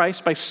in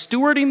Christ by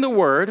stewarding the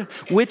word,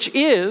 which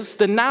is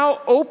the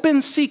now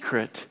open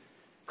secret,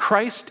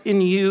 Christ in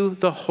you,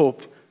 the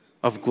hope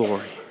of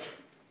glory.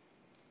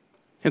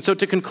 And so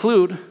to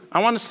conclude,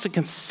 I want us to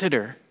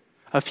consider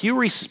a few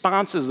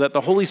responses that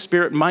the Holy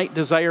Spirit might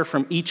desire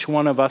from each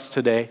one of us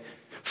today.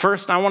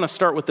 First, I want to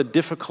start with the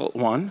difficult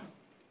one,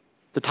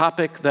 the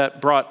topic that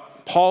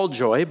brought Paul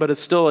joy, but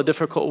it's still a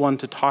difficult one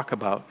to talk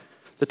about,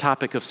 the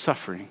topic of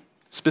suffering,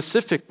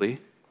 specifically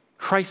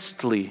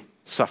Christly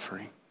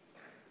suffering.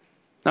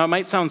 Now, it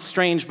might sound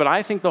strange, but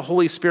I think the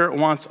Holy Spirit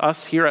wants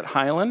us here at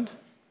Highland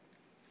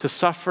to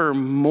suffer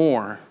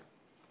more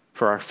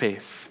for our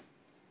faith.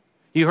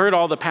 You heard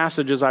all the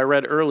passages I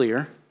read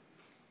earlier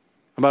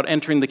about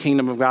entering the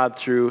kingdom of God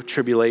through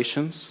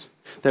tribulations,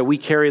 that we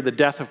carry the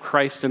death of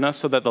Christ in us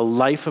so that the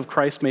life of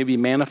Christ may be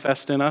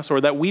manifest in us,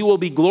 or that we will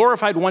be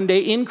glorified one day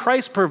in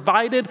Christ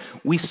provided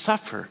we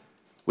suffer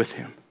with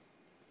him.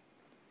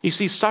 You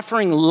see,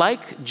 suffering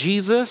like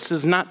Jesus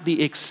is not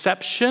the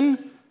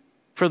exception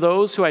for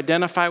those who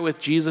identify with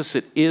Jesus.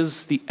 It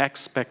is the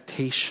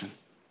expectation.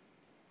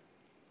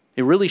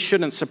 It really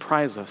shouldn't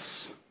surprise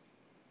us,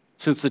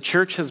 since the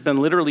church has been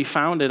literally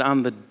founded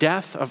on the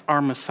death of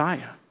our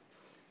Messiah.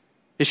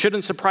 It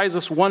shouldn't surprise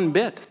us one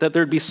bit that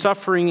there'd be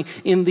suffering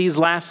in these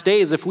last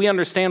days if we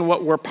understand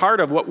what we're part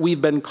of, what we've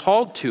been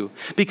called to.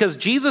 Because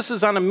Jesus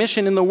is on a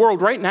mission in the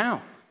world right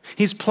now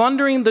He's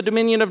plundering the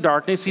dominion of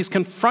darkness. He's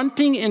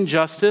confronting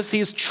injustice.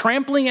 He's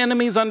trampling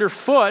enemies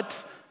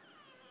underfoot.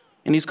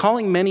 And he's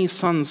calling many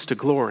sons to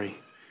glory.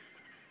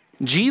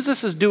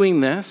 Jesus is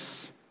doing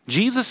this.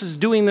 Jesus is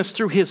doing this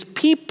through his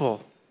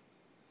people.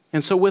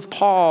 And so with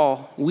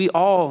Paul, we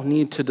all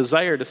need to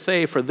desire to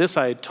say, for this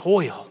I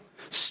toil,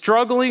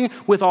 struggling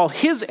with all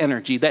his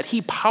energy that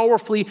he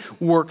powerfully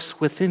works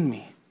within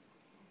me.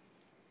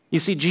 You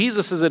see,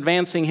 Jesus is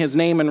advancing his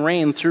name and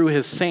reign through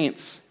his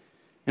saints.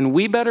 And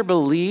we better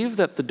believe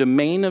that the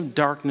domain of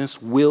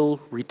darkness will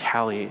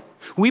retaliate.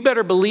 We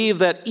better believe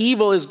that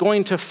evil is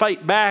going to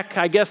fight back.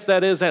 I guess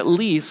that is at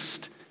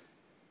least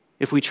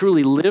if we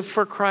truly live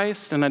for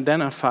Christ and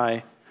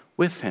identify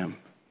with him.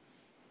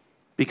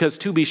 Because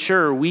to be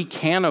sure, we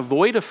can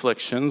avoid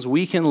afflictions.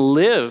 We can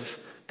live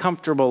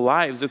comfortable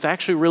lives. It's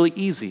actually really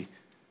easy.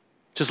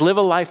 Just live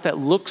a life that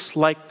looks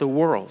like the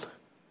world.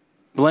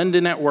 Blend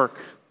in at work.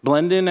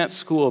 Blend in at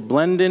school,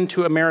 blend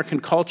into American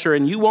culture,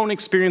 and you won't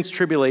experience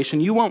tribulation.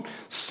 You won't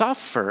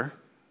suffer.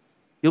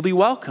 You'll be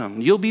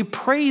welcomed. You'll be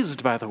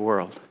praised by the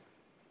world.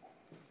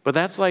 But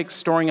that's like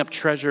storing up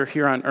treasure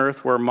here on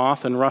earth where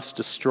moth and rust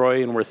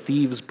destroy and where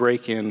thieves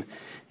break in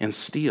and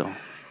steal.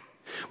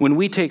 When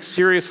we take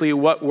seriously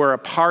what we're a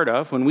part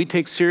of, when we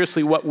take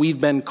seriously what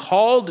we've been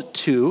called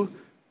to,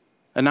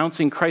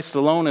 announcing Christ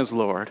alone as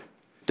Lord,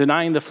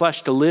 denying the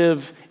flesh to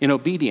live in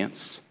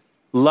obedience,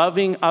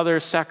 loving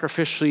others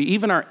sacrificially,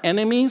 even our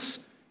enemies,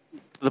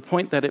 to the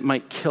point that it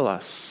might kill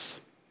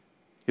us.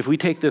 If we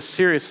take this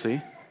seriously,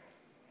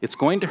 it's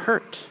going to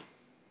hurt.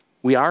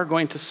 We are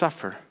going to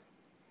suffer.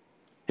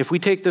 If we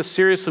take this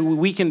seriously,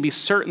 we can be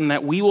certain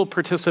that we will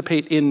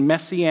participate in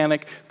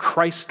messianic,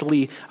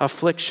 Christly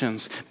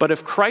afflictions. But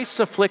if Christ's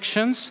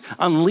afflictions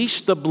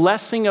unleash the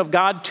blessing of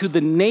God to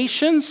the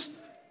nations,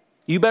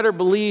 you better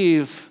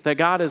believe that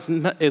God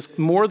is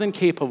more than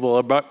capable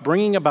of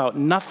bringing about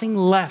nothing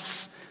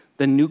less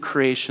than new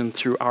creation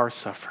through our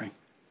suffering.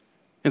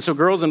 And so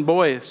girls and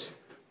boys,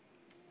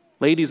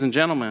 ladies and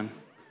gentlemen,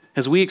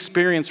 as we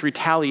experience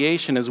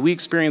retaliation, as we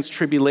experience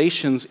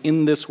tribulations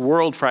in this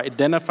world for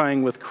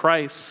identifying with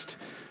Christ,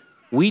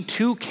 we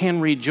too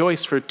can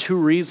rejoice for two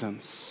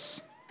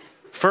reasons.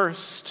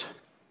 First,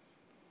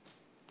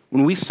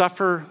 when we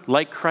suffer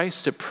like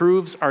Christ, it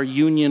proves our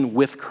union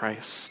with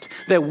Christ,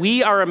 that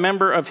we are a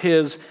member of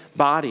his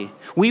body.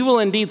 We will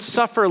indeed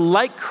suffer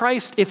like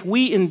Christ if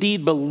we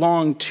indeed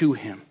belong to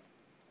him.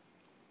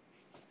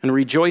 And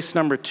rejoice,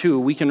 number two,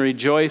 we can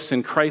rejoice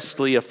in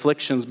Christly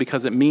afflictions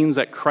because it means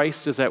that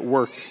Christ is at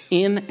work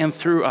in and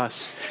through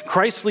us.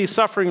 Christly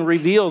suffering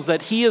reveals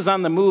that he is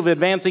on the move,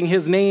 advancing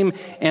his name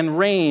and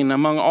reign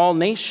among all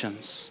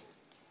nations.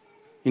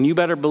 And you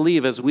better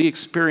believe as we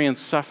experience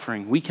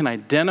suffering, we can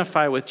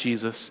identify with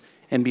Jesus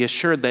and be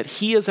assured that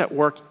he is at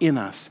work in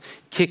us,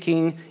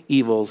 kicking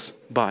evil's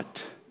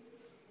butt.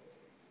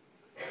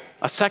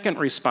 A second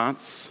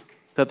response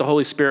that the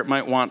Holy Spirit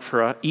might want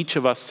for each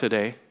of us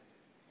today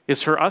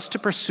is for us to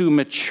pursue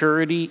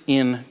maturity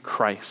in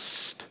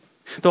Christ.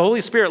 The Holy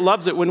Spirit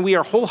loves it when we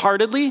are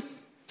wholeheartedly,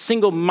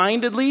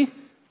 single-mindedly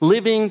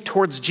living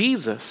towards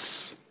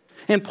Jesus.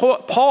 And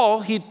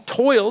Paul, he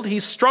toiled, he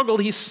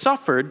struggled, he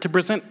suffered to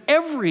present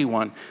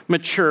everyone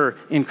mature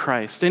in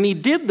Christ. And he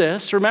did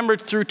this, remember,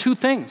 through two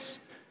things: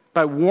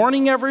 by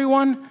warning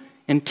everyone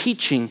and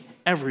teaching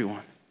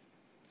everyone.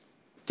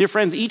 Dear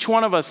friends, each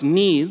one of us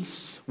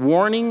needs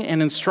warning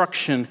and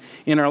instruction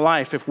in our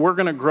life if we're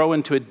going to grow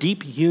into a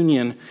deep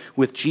union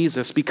with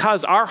Jesus,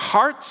 because our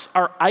hearts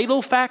are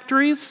idol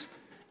factories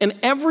and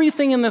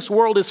everything in this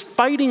world is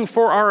fighting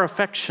for our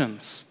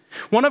affections.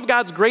 One of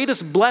God's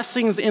greatest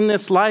blessings in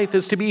this life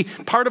is to be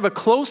part of a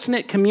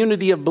close-knit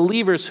community of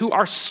believers who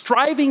are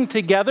striving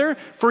together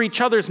for each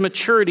other's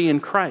maturity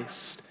in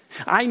Christ.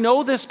 I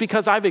know this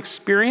because I've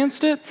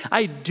experienced it.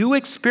 I do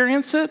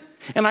experience it.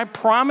 And I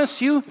promise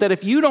you that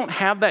if you don't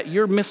have that,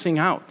 you're missing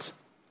out.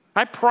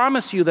 I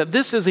promise you that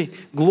this is a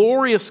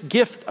glorious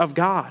gift of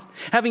God.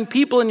 Having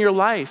people in your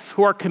life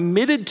who are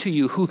committed to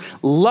you, who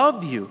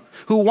love you,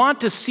 who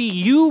want to see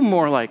you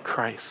more like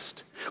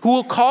Christ, who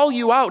will call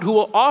you out, who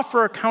will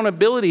offer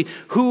accountability,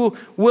 who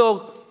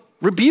will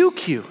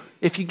rebuke you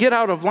if you get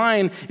out of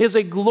line, is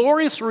a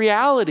glorious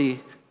reality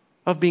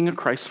of being a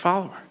Christ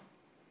follower.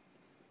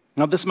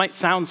 Now, this might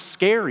sound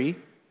scary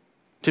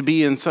to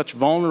be in such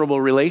vulnerable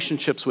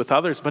relationships with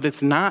others, but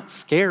it's not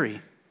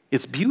scary.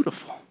 It's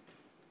beautiful.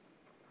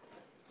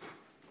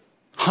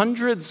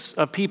 Hundreds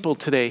of people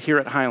today here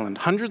at Highland,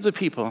 hundreds of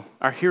people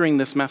are hearing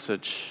this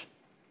message.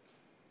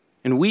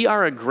 And we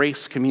are a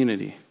grace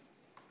community.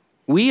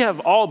 We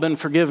have all been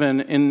forgiven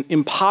in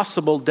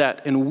impossible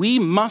debt, and we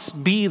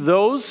must be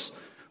those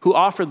who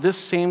offer this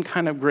same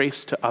kind of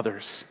grace to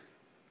others.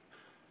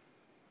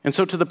 And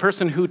so to the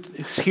person who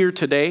is here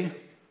today,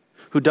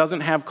 who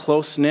doesn't have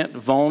close-knit,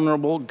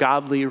 vulnerable,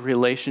 godly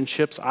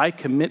relationships, I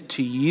commit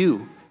to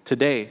you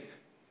today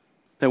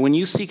that when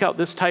you seek out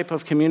this type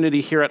of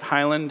community here at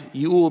Highland,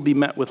 you will be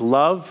met with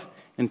love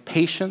and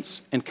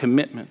patience and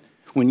commitment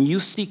when you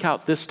seek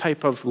out this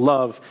type of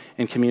love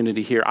and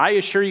community here. I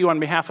assure you on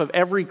behalf of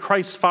every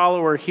Christ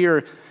follower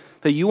here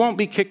that you won't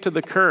be kicked to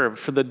the curb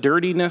for the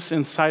dirtiness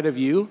inside of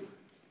you,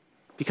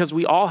 because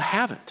we all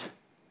have it.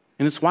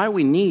 And it's why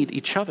we need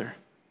each other.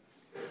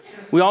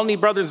 We all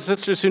need brothers and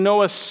sisters who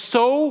know us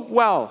so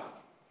well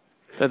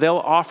that they'll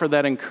offer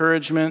that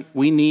encouragement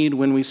we need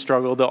when we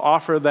struggle. They'll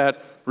offer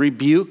that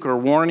rebuke or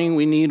warning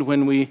we need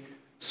when we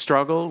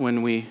struggle,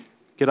 when we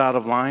get out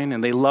of line,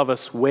 and they love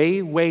us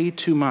way, way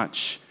too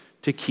much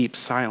to keep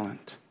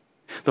silent.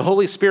 The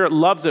Holy Spirit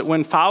loves it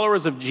when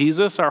followers of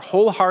Jesus are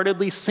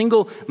wholeheartedly,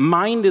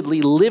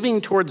 single-mindedly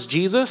living towards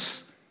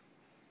Jesus,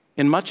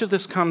 and much of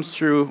this comes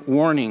through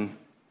warning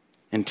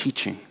and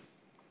teaching.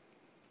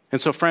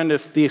 And so, friend,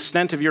 if the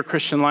extent of your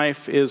Christian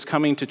life is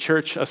coming to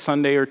church a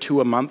Sunday or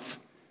two a month,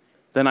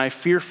 then I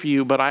fear for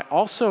you, but I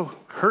also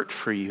hurt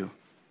for you,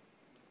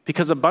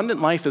 because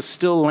abundant life is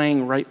still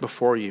laying right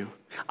before you.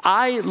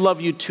 I love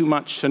you too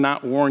much to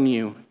not warn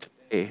you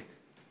today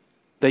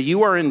that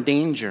you are in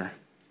danger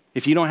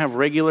if you don't have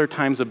regular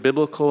times of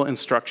biblical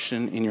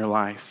instruction in your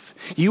life.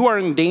 You are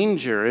in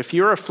danger if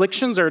your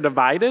afflictions are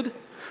divided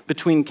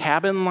between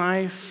cabin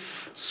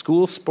life,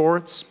 school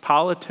sports,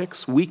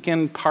 politics,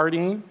 weekend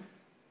partying,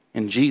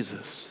 and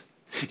Jesus.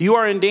 You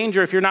are in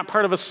danger if you're not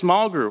part of a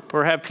small group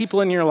or have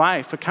people in your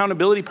life,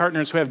 accountability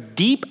partners who have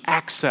deep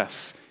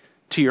access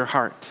to your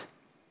heart.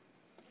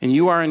 And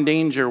you are in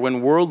danger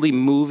when worldly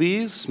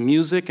movies,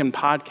 music, and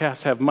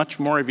podcasts have much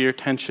more of your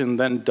attention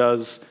than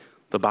does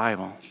the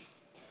Bible.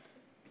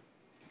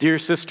 Dear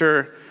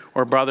sister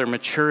or brother,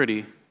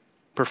 maturity,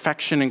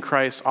 perfection in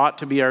Christ ought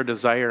to be our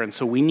desire, and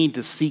so we need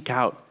to seek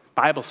out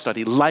Bible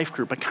study, life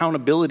group,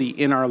 accountability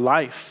in our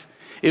life.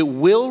 It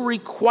will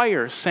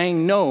require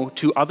saying no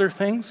to other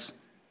things,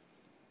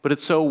 but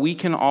it's so we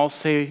can all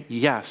say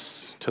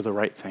yes to the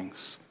right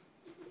things.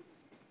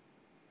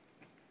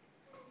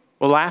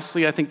 Well,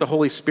 lastly, I think the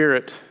Holy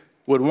Spirit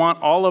would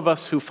want all of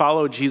us who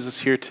follow Jesus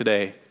here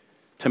today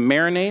to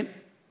marinate,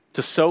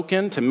 to soak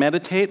in, to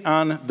meditate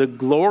on the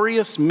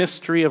glorious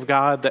mystery of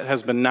God that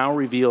has been now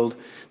revealed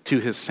to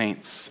his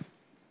saints.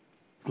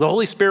 The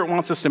Holy Spirit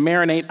wants us to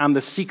marinate on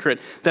the secret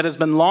that has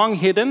been long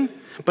hidden,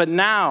 but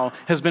now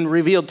has been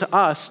revealed to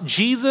us,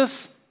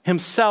 Jesus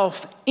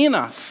himself in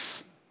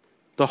us,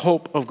 the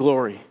hope of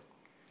glory.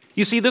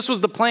 You see, this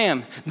was the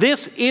plan.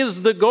 This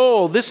is the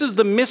goal. This is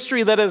the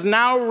mystery that is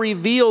now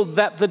revealed,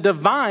 that the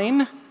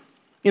divine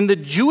in the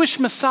Jewish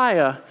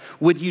Messiah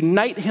would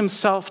unite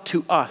himself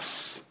to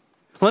us.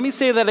 Let me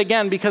say that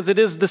again, because it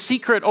is the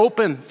secret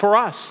open for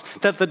us,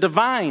 that the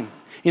divine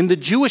in the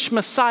Jewish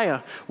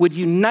Messiah would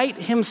unite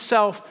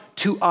himself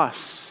to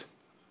us.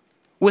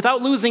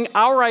 Without losing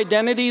our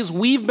identities,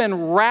 we've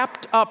been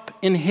wrapped up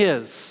in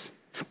his.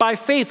 By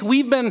faith,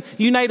 we've been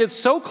united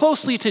so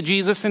closely to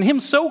Jesus and him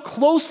so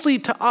closely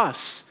to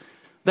us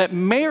that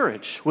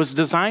marriage was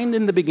designed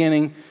in the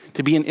beginning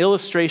to be an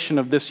illustration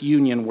of this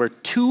union where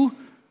two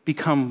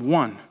become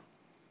one.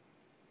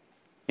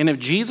 And if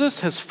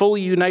Jesus has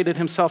fully united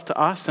himself to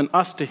us and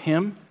us to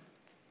him,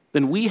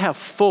 then we have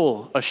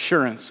full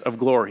assurance of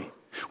glory.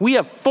 We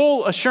have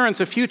full assurance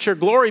of future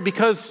glory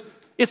because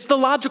it's the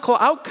logical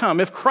outcome.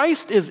 If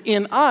Christ is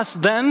in us,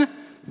 then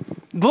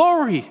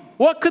glory.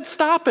 What could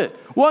stop it?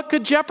 What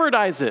could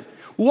jeopardize it?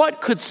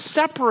 What could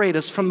separate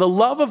us from the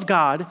love of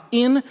God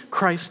in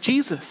Christ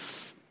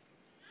Jesus?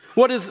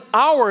 What is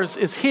ours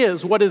is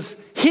his. What is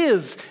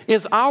his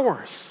is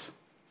ours.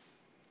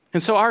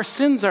 And so our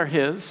sins are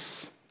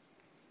his.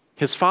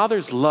 His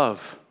Father's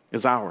love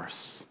is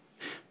ours.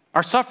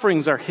 Our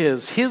sufferings are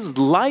his. His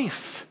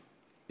life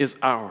is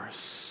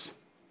ours.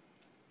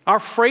 Our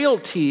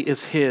frailty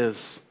is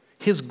his.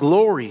 His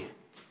glory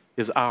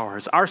is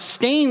ours. Our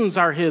stains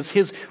are his.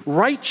 His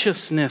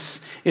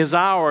righteousness is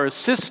ours.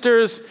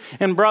 Sisters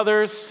and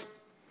brothers,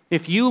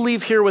 if you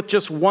leave here with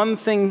just one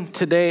thing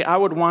today, I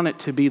would want it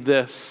to be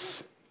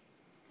this: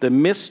 the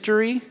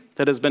mystery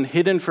that has been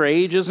hidden for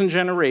ages and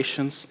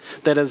generations,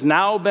 that has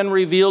now been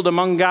revealed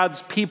among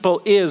God's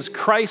people, is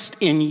Christ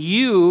in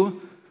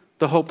you,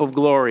 the hope of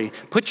glory.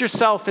 Put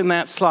yourself in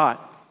that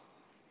slot.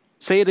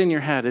 Say it in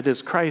your head. It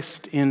is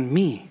Christ in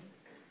me.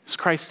 It's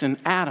Christ in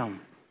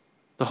Adam,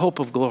 the hope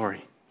of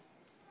glory.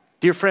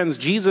 Dear friends,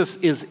 Jesus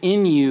is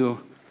in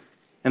you,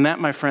 and that,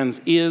 my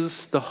friends,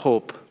 is the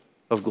hope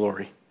of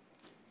glory.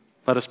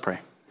 Let us pray.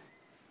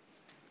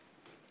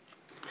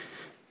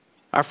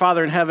 Our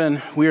Father in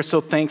heaven, we are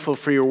so thankful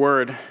for your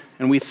word,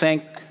 and we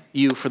thank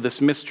you for this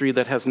mystery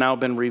that has now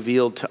been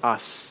revealed to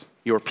us,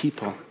 your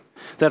people.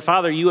 That,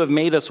 Father, you have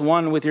made us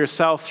one with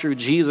yourself through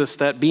Jesus,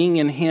 that being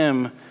in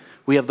him,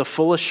 we have the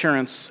full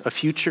assurance of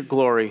future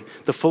glory,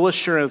 the full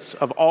assurance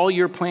of all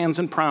your plans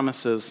and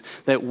promises,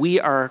 that we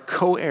are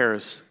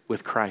co-heirs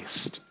with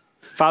Christ.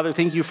 Father,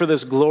 thank you for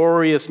this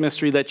glorious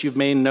mystery that you've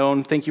made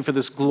known. Thank you for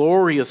this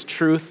glorious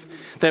truth,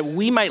 that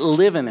we might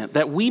live in it,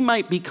 that we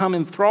might become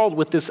enthralled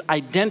with this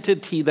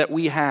identity that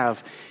we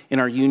have in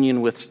our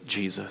union with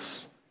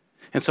Jesus.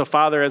 And so,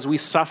 Father, as we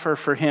suffer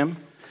for him,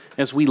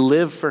 as we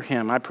live for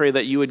him, I pray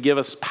that you would give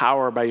us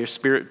power by your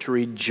Spirit to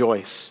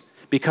rejoice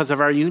because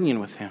of our union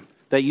with him,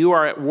 that you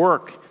are at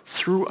work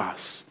through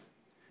us.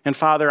 And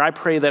Father, I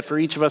pray that for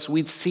each of us,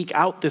 we'd seek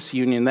out this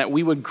union, that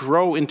we would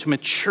grow into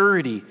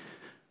maturity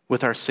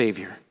with our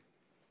Savior.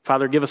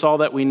 Father, give us all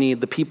that we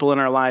need, the people in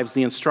our lives,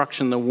 the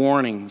instruction, the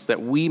warnings,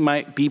 that we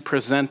might be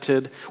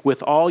presented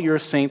with all your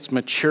saints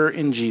mature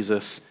in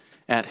Jesus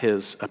at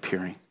his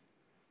appearing.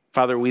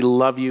 Father, we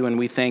love you and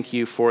we thank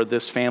you for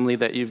this family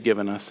that you've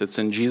given us. It's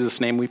in Jesus'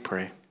 name we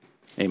pray.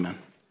 Amen.